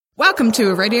Welcome to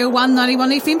a Radio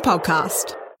 191 FM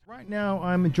podcast. Right now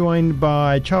I'm joined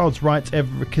by Child's Rights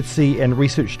Advocacy and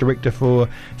Research Director for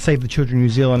Save the Children New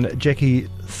Zealand, Jackie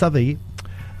Southey.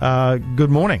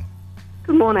 Good morning.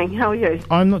 Good morning, how are you?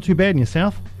 I'm not too bad, and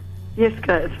yourself? Yes,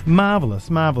 good. Marvellous.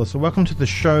 So welcome to the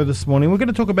show this morning. We're going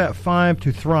to talk about Five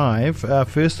to Thrive.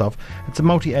 First off, it's a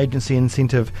multi-agency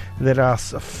incentive that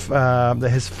has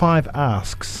 5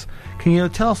 asks. Can you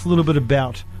tell us a little bit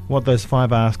about what those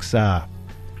 5 asks are?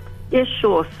 Yes,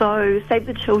 sure. So Save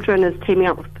the Children is teaming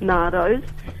up with Bernardo's,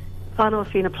 Whanau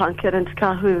Whina Plunkett and Te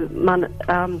Kahu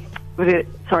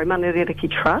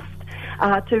Manerereki Trust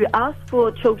to ask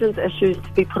for children's issues to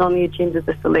be put on the agenda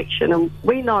this election. And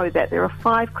we know that there are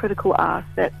 5 critical asks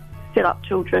that set up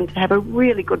children to have a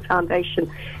really good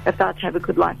foundation if they're to have a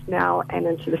good life now and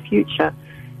into the future.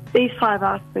 These 5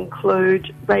 asks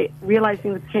include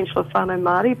realising the potential of whānau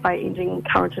Māori by ending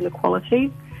current inequalities,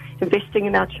 investing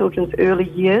in our children's early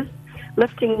years,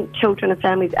 lifting children and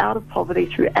families out of poverty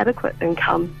through adequate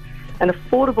income, an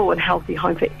affordable and healthy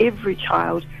home for every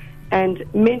child, and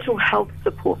mental health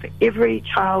support for every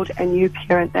child and new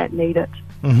parent that need it.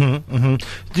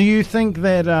 Do you think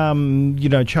that,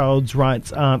 child's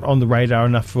rights aren't on the radar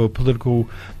enough for political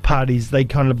parties? They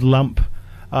kind of lump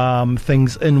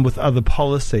things in with other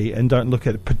policy and don't look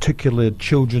at particular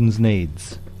children's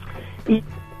needs?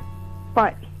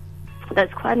 Right.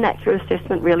 That's quite an accurate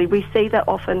assessment, really. We see that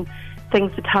often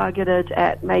things are targeted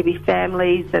at maybe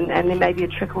families and there may be a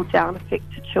trickle-down effect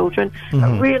to children.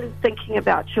 But really thinking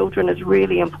about children is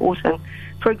really important.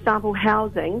 For example,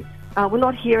 housing. We're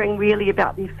not hearing really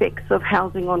about the effects of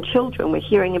housing on children. We're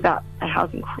hearing about a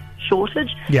housing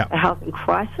shortage, a housing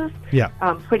crisis,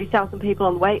 20,000 people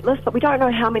on the wait list, but we don't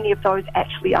know how many of those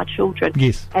actually are children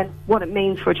and what it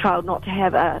means for a child not to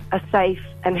have a safe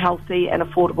and healthy and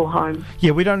affordable home.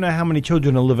 Yeah, we don't know how many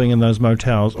children are living in those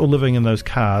motels or living in those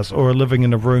cars or are living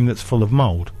in a room that's full of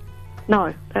mould.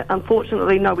 No,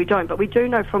 unfortunately, no, we don't. But we do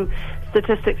know from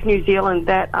Statistics New Zealand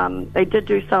that they did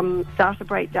do some data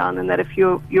breakdown, and that if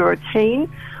you're a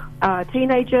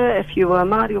teenager, if you are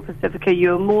Māori or Pacifica,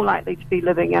 you're more likely to be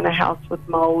living in a house with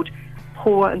mould,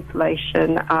 poor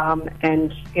insulation,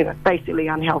 and basically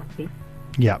unhealthy.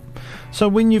 Yeah. So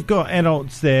when you've got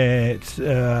adults that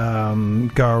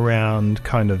go around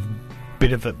kind of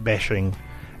benefit bashing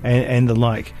and the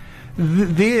like,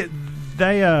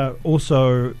 they are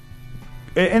also.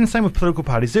 And same with political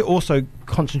parties, they're also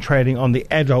concentrating on the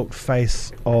adult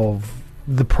face of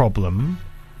the problem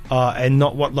and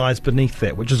not what lies beneath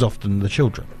that, which is often the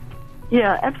children.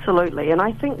 Yeah, absolutely. And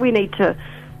I think we need to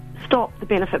stop the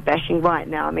benefit bashing right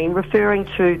now. I mean, referring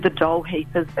to the dole heap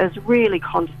is really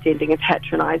condescending and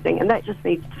patronising, and that just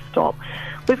needs to stop.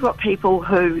 We've got people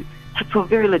who, for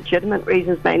very legitimate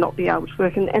reasons, may not be able to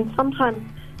work, and sometimes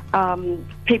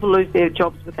people lose their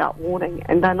jobs without warning,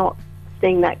 and they're not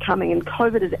seeing that coming, and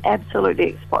COVID has absolutely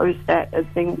exposed that as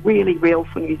being really real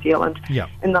for New Zealand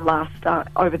in the last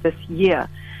over this year.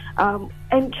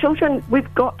 And children,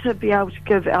 we've got to be able to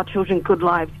give our children good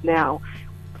lives now.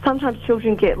 Sometimes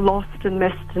children get lost and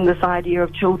missed in this idea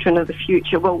of children of the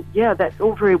future. Well, yeah, that's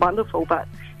all very wonderful, but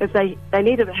if they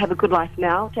need to have a good life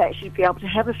now to actually be able to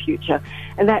have a future,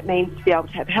 and that means to be able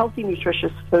to have healthy,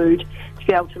 nutritious food, to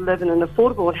be able to live in an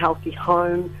affordable and healthy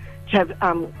home, to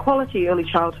have quality early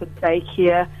childhood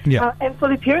daycare, and for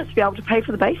the parents to be able to pay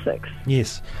for the basics.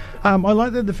 Yes. I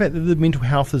like the fact that the mental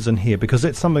health is in here, because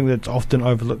that's something that's often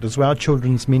overlooked as well,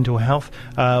 children's mental health.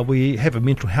 We have a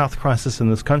mental health crisis in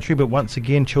this country, but once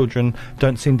again, children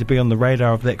don't seem to be on the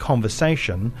radar of that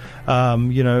conversation.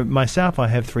 Myself, I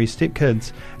have 3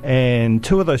 stepkids, and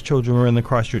 2 of those children were in the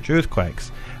Christchurch earthquakes,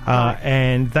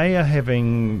 and they are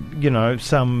having,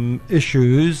 some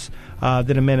issues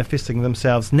that are manifesting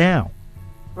themselves now,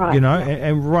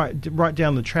 and right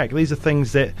down the track. These are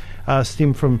things that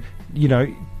stem from,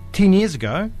 10 years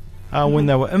ago when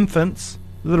they were infants,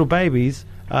 little babies,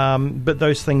 but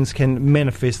those things can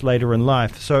manifest later in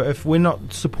life. So if we're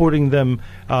not supporting them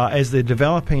as they're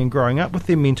developing and growing up with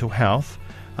their mental health,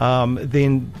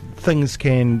 then things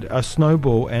can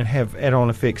snowball and have add-on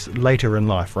effects later in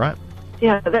life, right?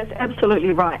 Yeah, that's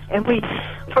absolutely right. And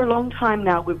for a long time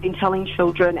now, we've been telling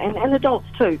children, and adults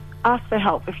too, ask for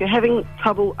help. If you're having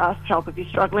trouble, ask help. If you're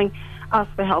struggling, ask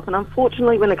for help. And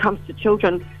unfortunately, when it comes to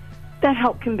children, that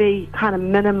help can be kind of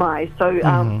minimised.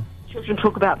 So children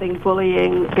talk about being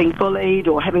bullied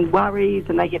or having worries,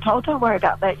 and they get told, don't worry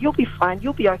about that, you'll be fine,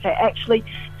 you'll be okay. Actually,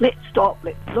 let's stop,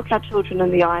 let's look our children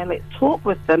in the eye and let's talk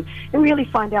with them and really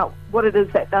find out what it is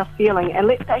that they're feeling, and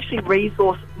let's actually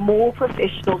resource more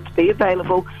professionals to be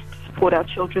available to support our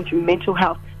children through mental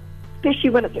health, especially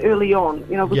when it's early on.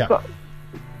 We've got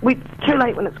too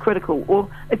late when it's critical, or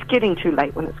it's getting too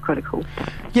late when it's critical.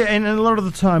 Yeah, and a lot of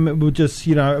the time it will just,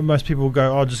 most people will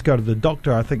go, I'll just go to the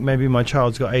doctor. I think maybe my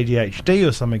child's got ADHD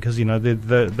or something, because,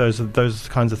 those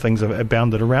kinds of things are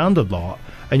bounded around a lot.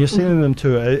 And you're sending them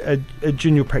to a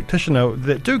junior practitioner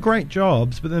that do great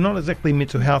jobs, but they're not exactly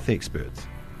mental health experts.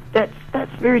 That's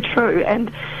very true.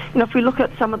 And, if we look at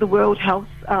some of the World Health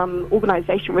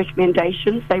Organization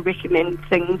recommendations, they recommend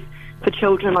things for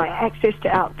children like access to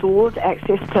outdoors,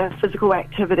 access to physical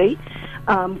activity,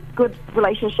 good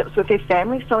relationships with their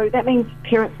family. So that means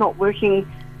parents not working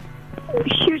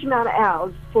a huge amount of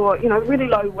hours for, really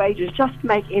low wages just to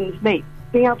make ends meet.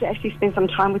 Being able to actually spend some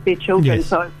time with their children, yes.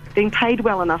 So being paid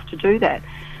well enough to do that.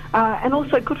 And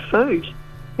also good food.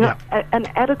 An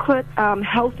adequate,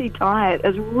 healthy diet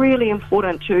is really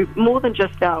important to more than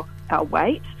just our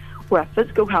weight or our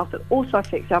physical health. It also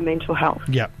affects our mental health.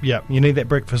 Yep. You need that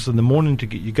breakfast in the morning to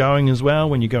get you going as well.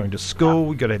 When you're going to school,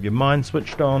 you've got to have your mind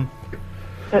switched on.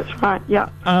 That's right, yeah.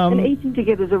 And eating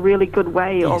together is a really good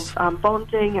way yes. of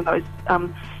bonding and those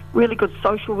really good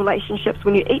social relationships.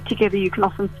 When you eat together, you can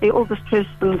often see, this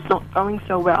person's not going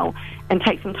so well, and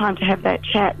take some time to have that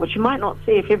chat, which you might not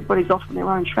see if everybody's off on their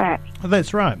own track. Oh,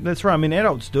 that's right. I mean,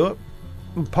 adults do it,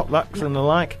 potlucks and the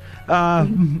like.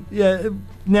 Yeah.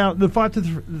 Now, the Fight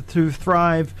to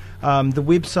Thrive, the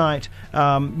website,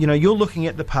 you're looking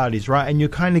at the parties, right? And you're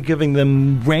kind of giving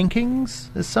them rankings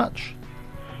as such?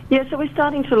 Yeah, so we're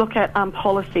starting to look at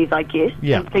policies, I guess,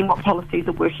 and seeing what policies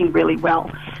are working really well.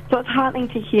 So it's heartening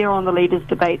to hear on the Leaders'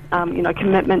 Debate,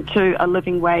 commitment to a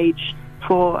living wage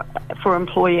for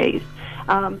employees.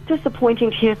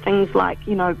 Disappointing to hear things like,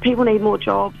 people need more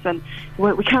jobs and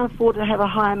we can't afford to have a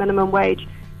higher minimum wage.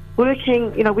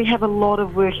 We have a lot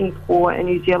of working poor in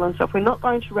New Zealand, so if we're not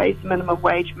going to raise the minimum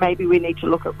wage, maybe we need to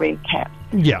look at rent caps.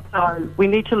 Yeah. So we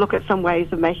need to look at some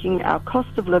ways of making our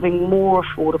cost of living more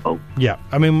affordable. Yeah.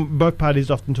 I mean, both parties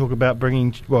often talk about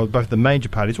both the major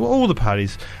parties, all the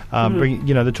parties,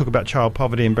 they talk about child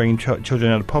poverty and bringing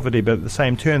children out of poverty, but at the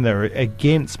same turn, they're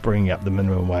against bringing up the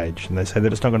minimum wage, and they say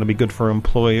that it's not going to be good for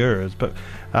employers, but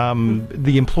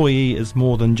the employee is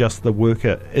more than just the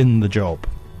worker in the job.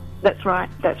 That's right.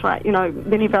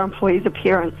 Many of our employees are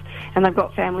parents and they've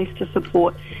got families to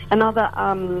support. Another,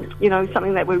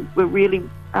 something that we really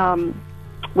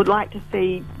would like to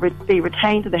see be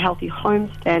retained to the Healthy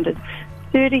Home Standard.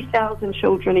 30,000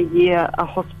 children a year are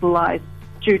hospitalised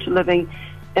due to living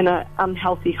in an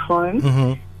unhealthy home.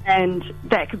 Mm-hmm. And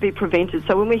that could be prevented.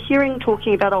 So when we're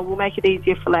talking about, we'll make it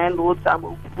easier for landlords,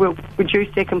 we'll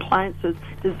reduce their compliances,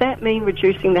 does that mean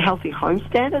reducing the healthy home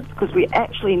standards? Because we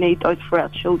actually need those for our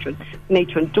children. We need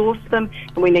to endorse them,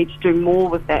 and we need to do more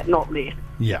with that, not less.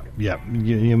 Yeah.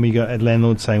 We got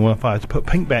landlords saying, well, if I have to put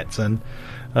pink bats in,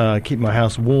 keep my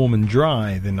house warm and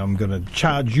dry, then I'm going to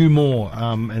charge you more.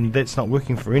 And that's not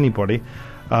working for anybody.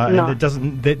 No.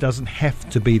 And that doesn't have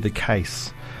to be the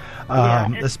case.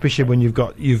 Especially when you've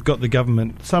got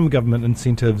the some government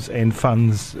incentives and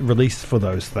funds released for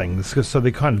those things, so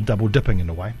they're kind of double dipping in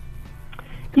a way.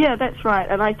 Yeah, that's right.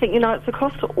 And I think, it's a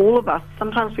cost to all of us.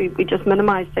 Sometimes we just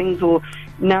minimise things or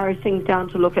narrow things down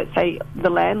to look at, say, the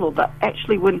landlord. But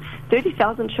actually, when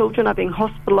 30,000 children are being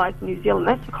hospitalised in New Zealand,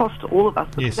 that's a cost to all of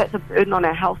us, because that's a burden on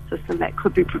our health system that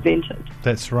could be prevented.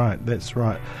 That's right.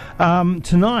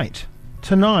 Tonight,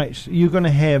 you're going to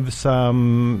have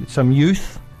some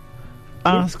youth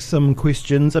ask some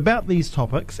questions about these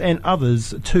topics and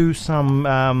others to some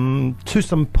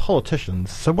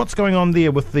politicians. So what's going on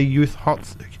there with the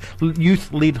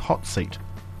youth-led hot seat?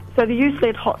 So the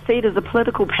youth-led hot seat is a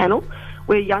political panel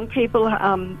where young people,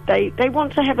 they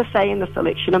want to have a say in this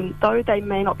election, and though they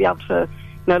may not be able to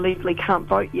legally can't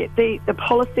vote yet, the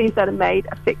policies that are made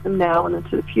affect them now and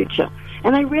into the future.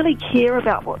 And they really care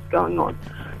about what's going on.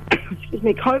 Excuse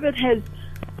me. COVID has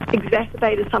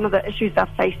exacerbated some of the issues they're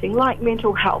facing, like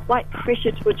mental health, like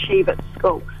pressure to achieve at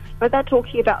school. But they're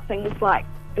talking about things like,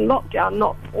 in lockdown,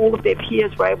 not all of their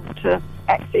peers were able to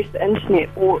access the internet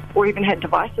or even had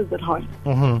devices at home.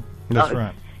 Mm-hmm. That's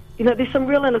right. There's some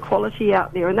real inequality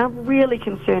out there, and they're really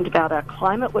concerned about our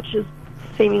climate, which is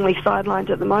seemingly sidelined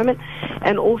at the moment,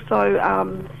 and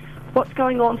also what's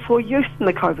going on for youth in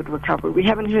the COVID recovery. We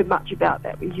haven't heard much about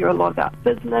that. We hear a lot about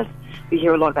business, we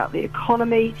hear a lot about the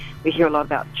economy, we hear a lot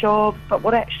about jobs, but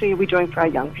what actually are we doing for our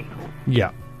young people?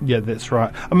 Yeah, that's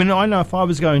right. I mean, I know if I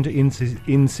was going to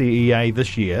NCEA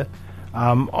this year,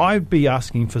 I'd be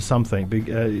asking for something,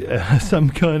 some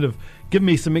kind of, give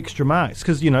me some extra marks,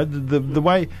 because, the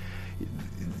way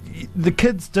the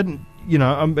kids didn't,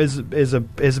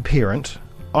 as a parent,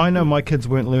 I know my kids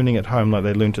weren't learning at home like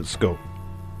they learnt at school.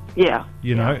 Yeah.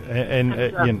 You know,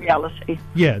 and reality.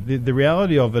 Yeah, the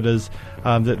reality of it is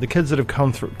that the kids that have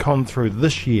gone through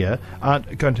this year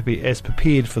aren't going to be as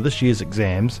prepared for this year's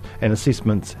exams and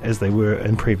assessments as they were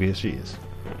in previous years.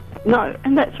 No,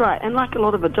 and that's right. And like a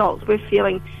lot of adults, we're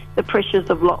feeling the pressures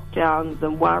of lockdowns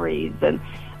and worries and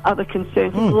other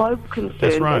concerns, global concerns.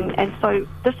 That's right. And so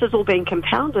this is all being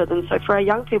compounded. And so for our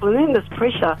young people, and then this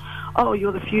pressure, oh,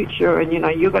 you're the future and, you know,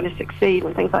 you're going to succeed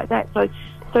and things like that. So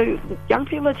young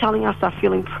people are telling us they're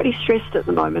feeling pretty stressed at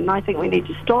the moment, and I think we need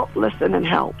to stop, listen, and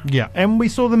help. Yeah, and we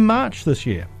saw them march this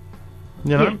year,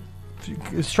 you know,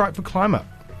 Strike for Climate.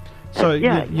 So,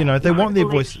 you know, they want their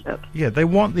voice. Yeah, they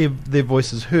want their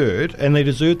voices heard, and they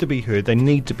deserve to be heard. They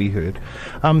need to be heard.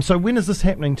 So when is this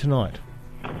happening tonight?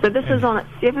 So this is on at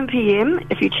 7 p.m.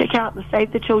 If you check out the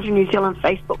Save the Children New Zealand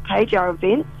Facebook page, our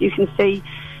events, you can see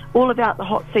all about the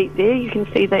hot seat there. You can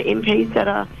see the MPs that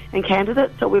are and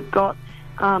candidates. So we've got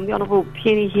the Honourable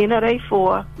Peeni Henare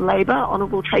for Labour,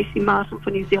 Honourable Tracy Martin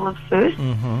for New Zealand First.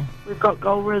 Mm-hmm. We've got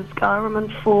Golriz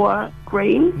Garaman for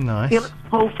Green, Felix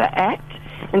Paul for ACT,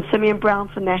 and Simeon Brown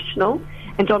for National,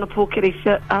 and Donna Pōkere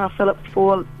Phillips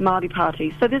for Māori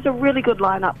Party. So there's a really good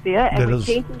lineup there, and we're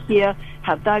keen to hear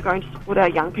how they're going to support our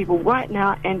young people right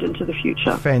now and into the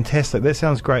future. Fantastic. That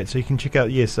sounds great. So you can check out,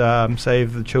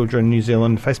 Save the Children New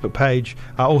Zealand Facebook page.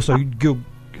 So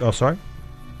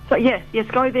yes,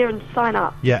 go there and sign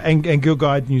up. Yeah, and Girl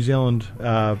Guide New Zealand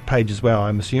page as well,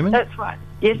 I'm assuming. That's right.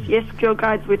 Yes, Girl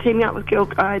Guides. We're teaming up with Girl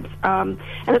Guides, and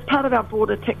it's part of our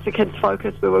broader Tick for Kids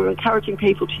focus, where we're encouraging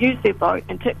people to use their vote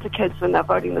and tick for kids when they're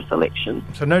voting this election.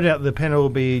 So no doubt the panel will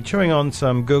be chewing on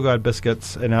some Girl Guide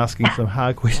biscuits and asking some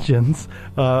hard questions.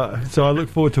 So I look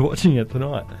forward to watching it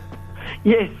tonight.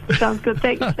 Yes, sounds good.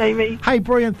 Thanks, Jamie. Hey,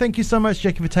 brilliant. Thank you so much,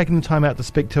 Jackie, for taking the time out to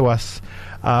speak to us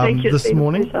this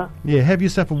morning. Yeah, have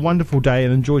yourself a wonderful day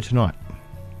and enjoy tonight.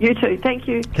 You too. Thank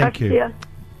you. Thank you.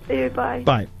 See you. Bye.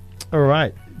 Bye. All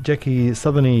right. Jackie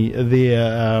Southerney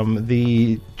there,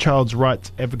 the Child's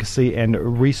Rights Advocacy and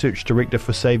Research Director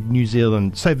for Save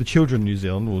the Children New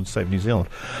Zealand, or Save New Zealand.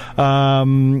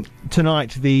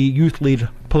 Tonight, the youth-led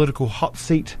political hot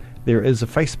seat. There is a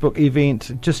Facebook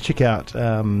event. Just check out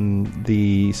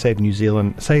the Save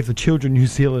the Children New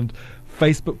Zealand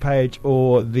Facebook page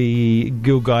or the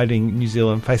Girl Guiding New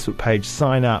Zealand Facebook page.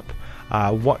 Sign up,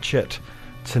 watch it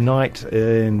tonight,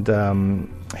 and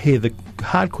hear the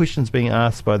hard questions being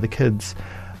asked by the kids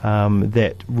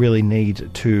that really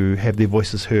need to have their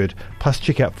voices heard. Plus,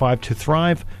 check out 5 to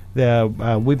Thrive. Their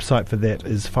website for that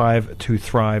is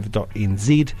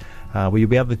 5tothrive.nz. Where you'll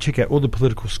be able to check out all the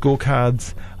political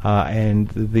scorecards and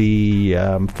the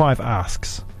 5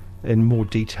 asks in more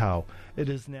detail. It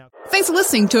is now. Thanks for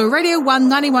listening to a Radio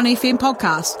 191 FM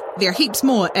podcast. There are heaps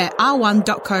more at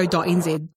r1.co.nz.